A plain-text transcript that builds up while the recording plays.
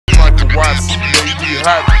Watts, he made me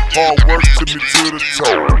hot. Hard work took me to the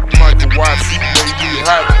toe. Michael Watts, he made me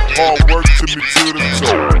hot. Hard work took me to the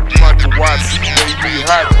toe. Michael Watts, he made me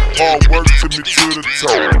hot. Hard work took me to the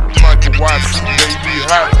toe. Michael Watts, he made me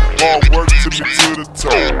hot. Hard work took me to the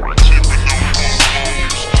toe.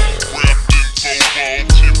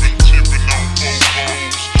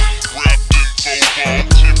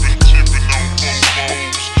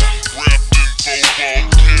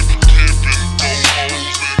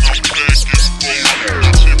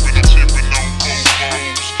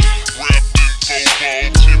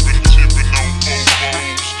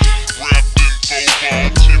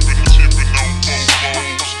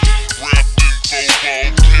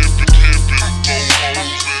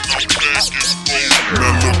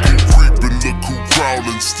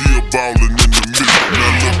 Still ballin' in the mix.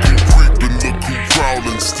 Now look who creepin', look who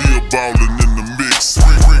crawlin', still ballin' in the mix.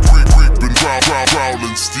 Creepin',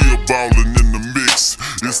 crawlin', still ballin' in the mix.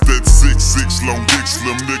 It's that 6'6" long dick,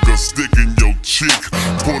 slim nigga sticking your chick.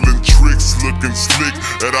 Pullin' tricks, looking slick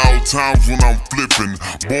at all times when I'm flippin'.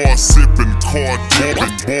 Bar sippin', car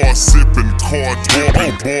dippin'. Bar sippin', car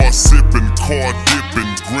dippin'. Bar sippin', car dippin'.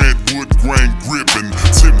 Grantwood grain grippin'.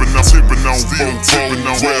 Tippin' on, still tippin'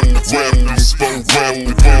 on. Rappin', rappin', slow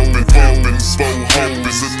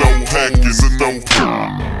hoes, and no packin', and no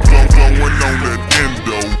blowin' on that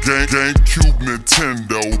endo. GameCube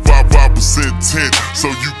Nintendo, 5% tint, so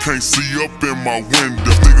you can't see up in my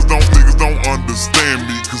window. Niggas don't understand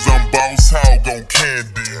me, cause I'm boss hog on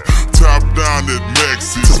candy. Top down at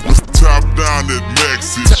Maxis, top down at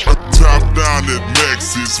Maxis, top down at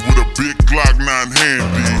Maxis, with a big Glock 9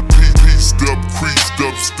 handy. Pieced up, creased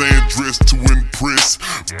up, stand dressed to impress.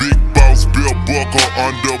 Big boss belt buckle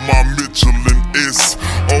under my Michelin S.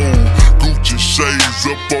 Oh, Gucci shades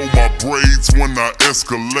up on my braids when I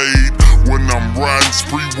escalade. When I'm riding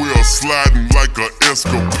spree wheel, sliding like a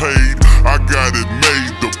escapade. I got it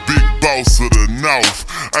made, the big boss of the North.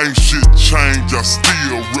 Ain't shit changed, I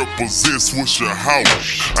still represent Swisher House.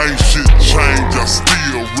 Ain't shit changed, I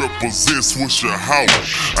still represent Swisher House.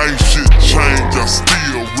 Ain't shit changed, I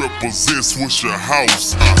still represent Swisher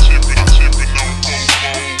House.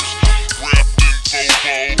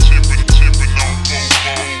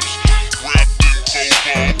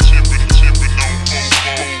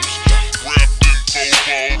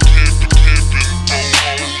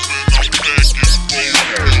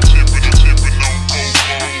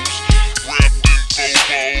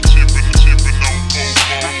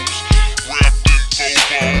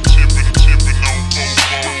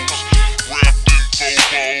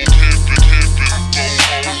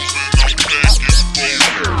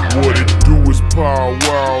 What it do is power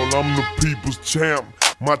wild, I'm the people's champ.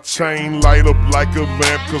 My chain light up like a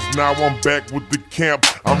lamp, cause now I'm back with the camp.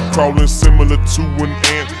 I'm crawling similar to an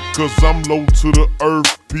ant, cause I'm low to the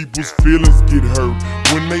earth. People's feelings get hurt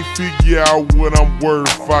when they figure out what I'm worth.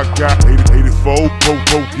 I got 84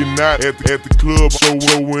 poking out at the club,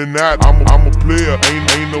 showing out. I'm a player,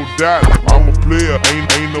 ain't no doubt. I'm a player,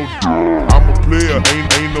 ain't no doubt. I'm a player,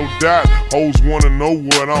 ain't no doubt. Hoes wanna know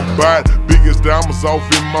what I'm about. Biggest diamonds off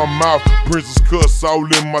in my mouth, princess cuts all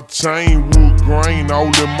in my chain, wood grain all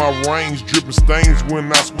in my range, dripping stains when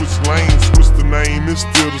I switch lanes. Switch the name, it's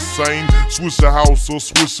still the same. Switch a house or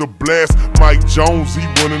switch a blast. Mike Jones, he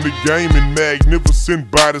running the game and magnificent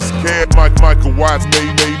by this cat. Michael Watts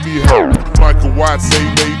made me hot. Michael Watts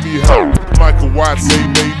made me hot. Michael Watts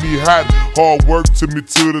made me hot. Hard work took me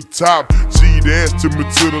to the top. G-Dash took me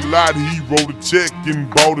to the lot. He wrote a check and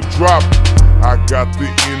bought a drop. I got the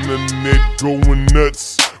internet going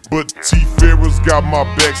nuts, but T-Ferris got my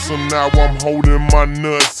back, so now I'm holding my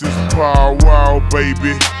nuts. It's power wild,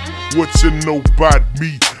 baby. What you know about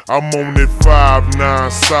me? I'm on that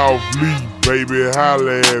 5'9" South Lee, baby.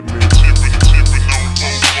 Holla at me.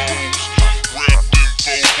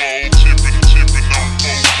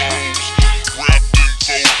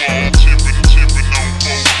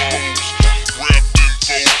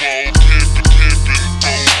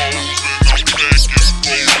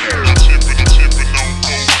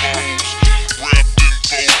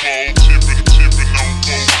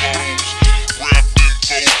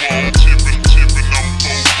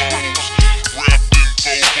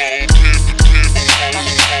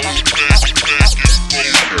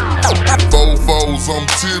 I'm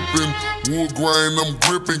tipping, wood grain I'm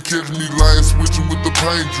gripping, catch me lying, switching with the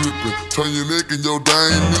paint dripping. Turn your neck and your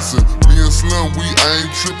dang missing. Me and Slim, we ain't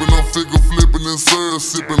tripping. I'm figure flipping and syrup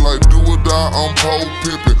sipping like do or die. I'm pole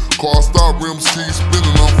pimping. Car stop, rims keep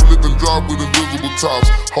spinning. I'm flipping drop with invisible tops.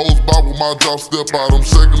 Hoes bop with my drop step out. I'm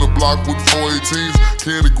shaking the block with 418s.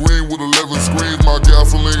 Candy green with 11 screens. My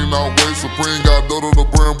gasoline always supreme. Got Dodo the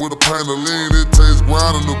brand with a paint of lean. It tastes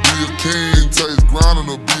grinding to be a king.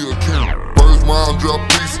 round drop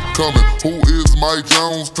piece coming. Who is Mike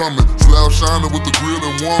Jones coming? Slap shining with the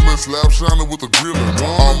grillin' woman. Slap shining with the grillin'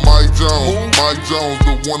 woman. I'm Mike Jones. Mike Jones,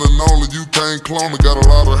 the one and only. You can't clone it. Got a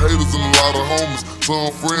lot of haters and a lot of homies.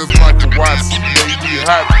 Some friends. Michael Watts, he made me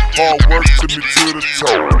hot. Hard work to me to the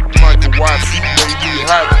toe. Michael Watts, he made me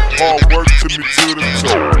hot. Hard work to me to the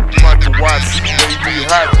toe. Michael Watts, he made me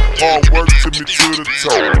hot. Hard work to me to the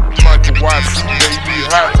toe. Michael Watts, he made me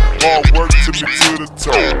hot. Hard work to me to the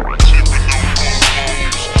toe.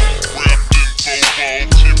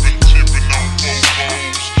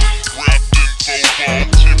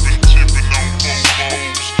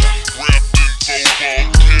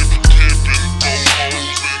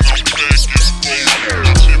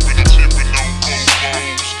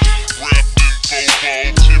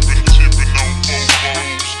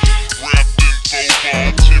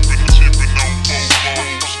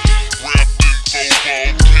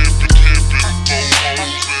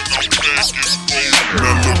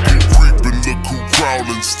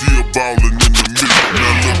 Still ballin' in the mix.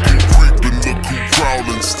 Now look who creepin', look who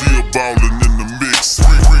crawlin', still ballin' in the mix.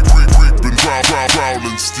 Creepin',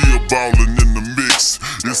 crawlin', still ballin' in the mix.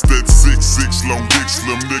 It's that 6'6" long dick,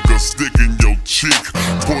 slim nigga sticking your chick.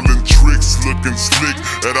 Pullin' tricks, looking slick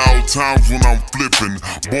at all times when I'm flippin'.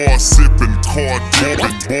 Boy sippin', car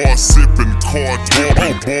dippin'. Boy sippin', car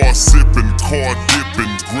dippin'. Boy sippin', car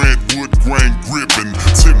dippin'. Grantwood grain grippin'.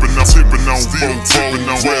 Tippin' on, still tippin'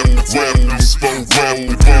 on. Rappin',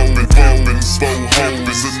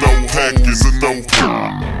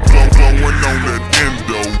 blowing on that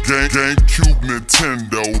endo, GameCube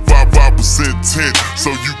Nintendo, 5% tint, so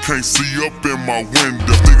you can't see up in my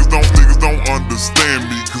window. Niggas don't understand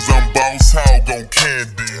me, cause I'm boss hog on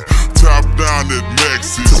candy. Top down at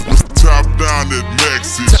Maxis, top down at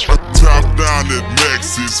Maxis, top down at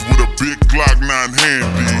Maxis with a big Glock 9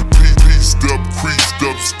 handy. Pieced up, creased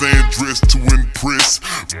up, stand dressed to impress.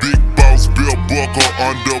 Big boss belt buckle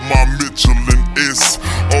under my Michelin S.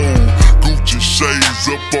 Oh, Gucci shades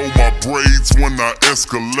up on my braids when I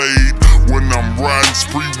escalade. When I'm riding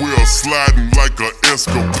spree wheel sliding like a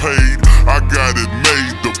escapade. I got it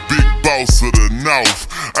made, the big boss of the North.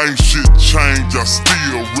 Ain't shit changed, I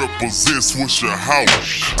still represent Swisher House.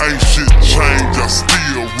 Ain't shit changed, I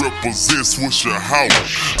still represent Swisher House.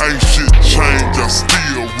 Ain't shit changed, I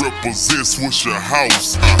still represent Swisher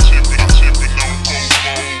House.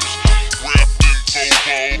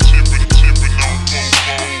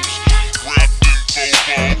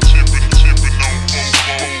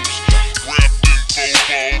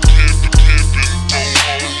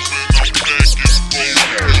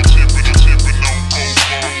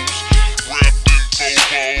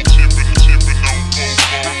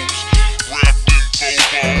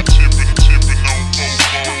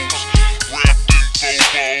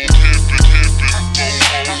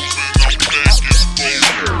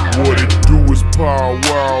 What it do is power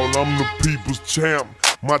wild, I'm the people's champ.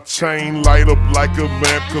 My chain light up like a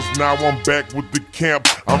lamp, cause now I'm back with the camp.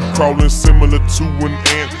 I'm crawling similar to an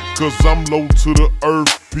ant, cause I'm low to the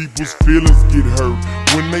earth. People's feelings get hurt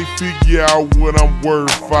when they figure out what I'm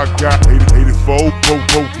worth. I got 84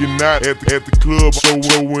 poking out at the club,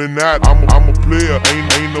 showing out. I'm a player,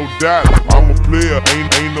 ain't no doubt. I'm a player,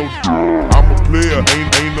 ain't no doubt. I'm a player,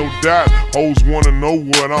 ain't no doubt. Hoes wanna know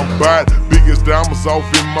what I'm about. Biggest diamonds off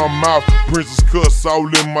in my mouth, princess cuts all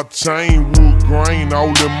in my chain, wood grain all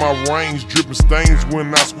in my range, dripping stains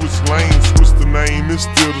when I switch lanes. Switch the name, it's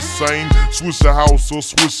still the same. Switch a house or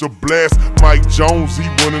switch a blast. Mike Jones, he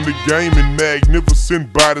running the game and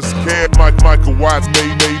magnificent by this cat. Michael Watts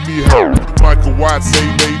made me hot. Michael Watts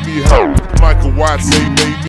made me hot. Michael Watts made me